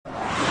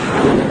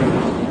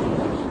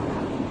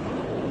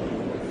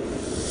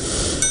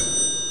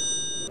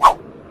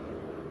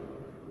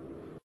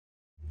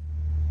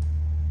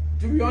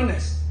be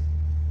honest,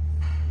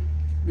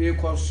 we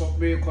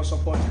could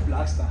support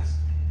Blackstars,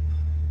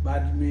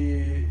 but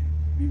me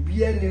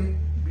be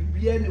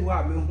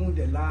anywhere who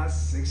the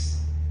last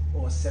 6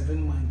 or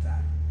 7 months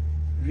are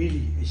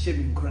really a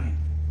shaming crime.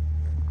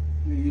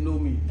 You know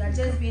me. You're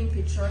just being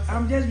patriotic.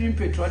 I'm just being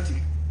patriotic.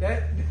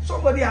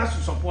 Somebody has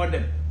to support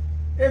them.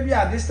 Maybe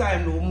at this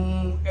time,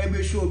 no,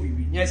 every show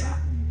be yes, sir.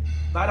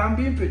 But I'm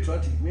being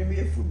patriotic. Maybe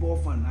a football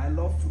fan. I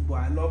love football.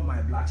 I love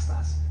my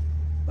Blackstars.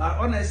 But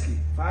honestly,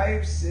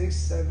 5, 6,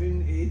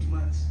 7, 8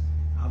 months,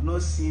 I've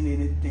not seen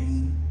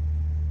anything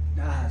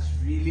that has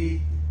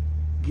really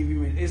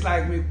given me. It's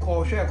like me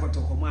call share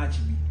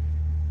kotokomachi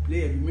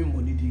play every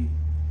money.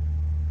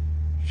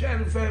 Share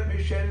the fair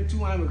me share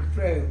 200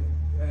 fair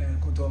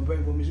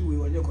kotompe for me we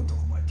want your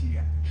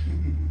kotokomateria.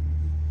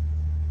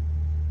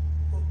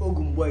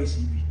 Ogum boys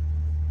CB.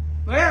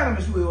 But I am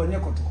we want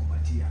your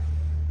kotokomateria.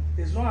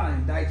 It's not an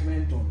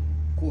indictment on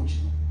coach.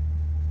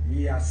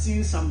 He has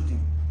seen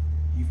something.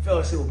 He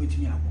felt say obey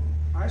me.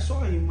 I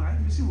saw him. I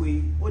see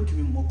we want to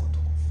be more koto.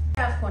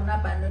 AFCON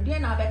na bando. Dey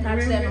na be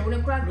catch them. We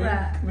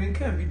kra. Me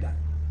can't be that.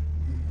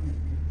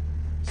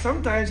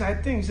 Sometimes I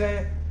think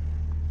say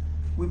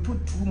we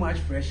put too much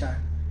pressure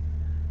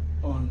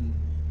on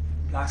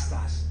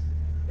Blackstars.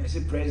 As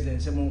a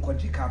president, say mon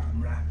kwaji cap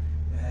mra.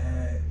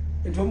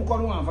 Into mo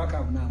kwalo wan fa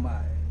cap na ma.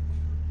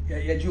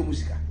 Ya ji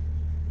musika.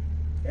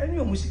 Ya ni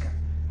musika.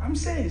 I'm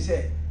saying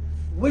say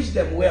wish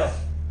them well.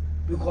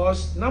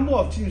 Because number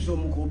of teams so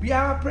muko be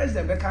our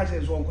president be catch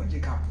us one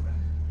kwaji cap.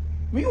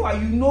 Meanwhile,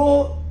 you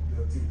know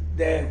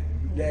the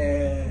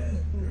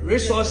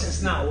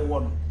resources now we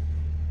want.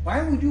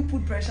 Why would you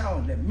put pressure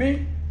on them?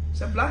 Me,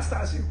 say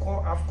Blackstars you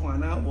call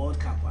AFCON and World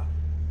Cup.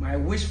 My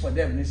wish for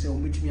them, they say,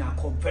 meet me, I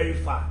come very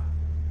far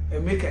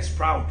and make us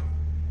proud.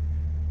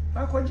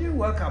 But could you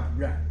World Cup,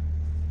 bruh?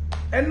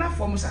 And not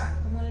for Musa.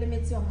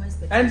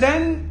 And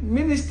then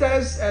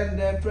ministers and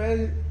the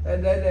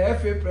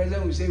FA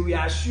president will say, we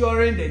are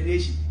assuring the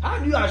nation. How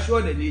do you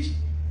assure the nation?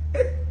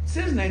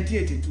 Since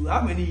 1982,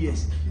 how many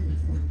years?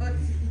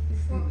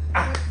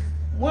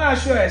 More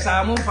assurance,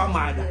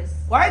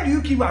 why do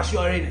you keep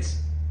assuring us?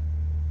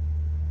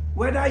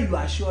 Whether you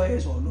assure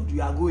us or not,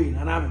 you are going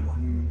and I'm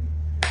one.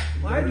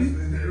 Why do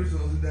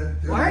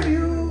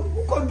you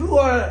who can do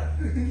all?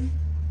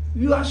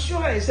 You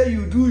assure us say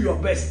you do your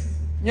best.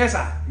 Yes,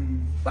 sir.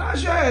 But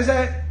assure us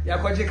say you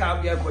koji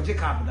cap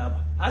daba.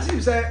 As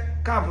you say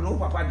cap no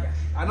papa dia.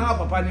 And now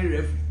papa ni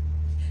referee.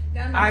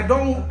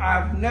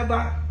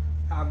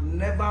 I've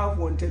never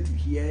wanted to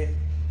hear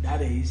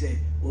that he said,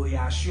 oh, you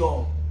are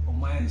sure or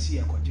mine see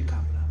a koji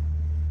cap.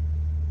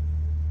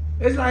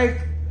 It's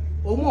like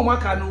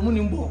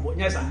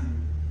yes, sir.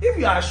 If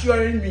you are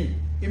assuring me,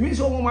 it means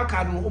will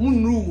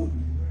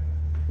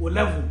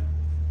level.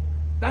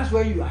 That's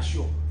where you are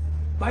sure.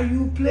 But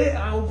you play,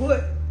 I'll go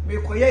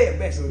make your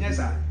best. Yes,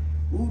 sir.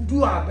 We'll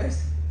do our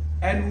best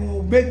and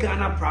we'll make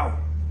Ghana proud.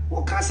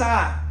 Of course,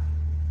 sir.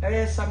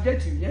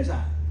 Subjective, yes,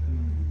 sir.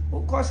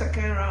 Of course,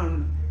 second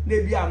round,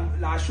 maybe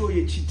I'll show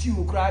you Chiti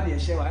will cry and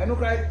share. I know,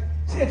 cry.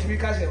 Say it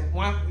because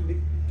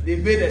they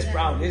made us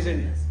proud, isn't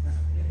it?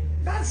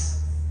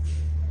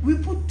 We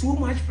put too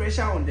much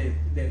pressure on the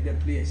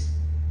players.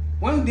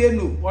 When they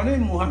know, only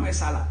Mohamed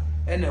Salah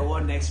and they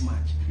won next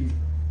match.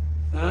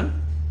 Huh?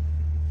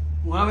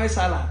 Mohamed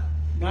Salah,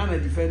 Ghana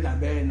defender,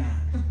 very now.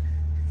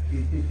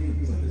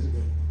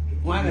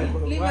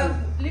 Liverpool,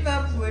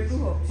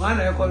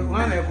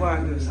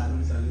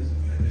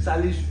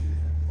 Salisu,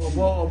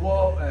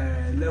 Obo,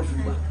 left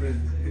back.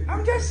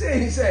 I'm just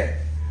saying, say,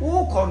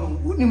 who can,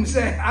 who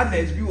say,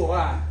 others be or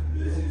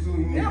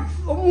yeah,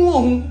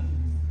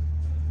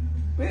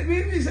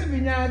 maybe say me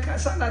nya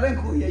Sanda then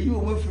ko you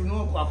won free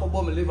no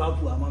akobom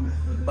Liverpool amam.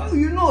 But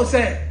you know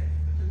say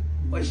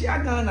what she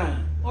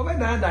Ghana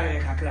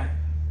obeda kakra.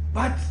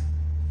 But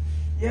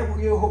yeah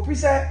we hope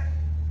say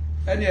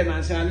any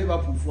national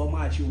Liverpool for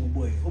match o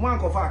boy. O man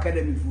ko for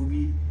academy for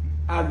bi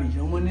Abidjan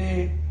o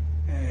money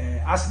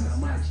Arsenal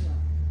match.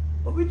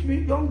 But which me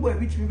young boy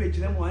which me be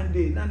them one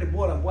day na the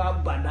ball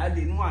abo bad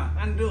day no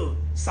and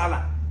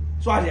Salah.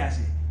 So I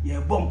say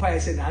yeah bomb pie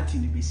say that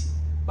thing be see.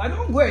 But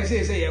don't go and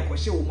say you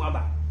question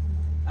Umaba.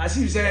 As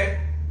you say,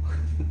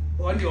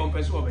 only one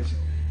person.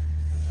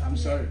 I'm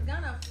sorry.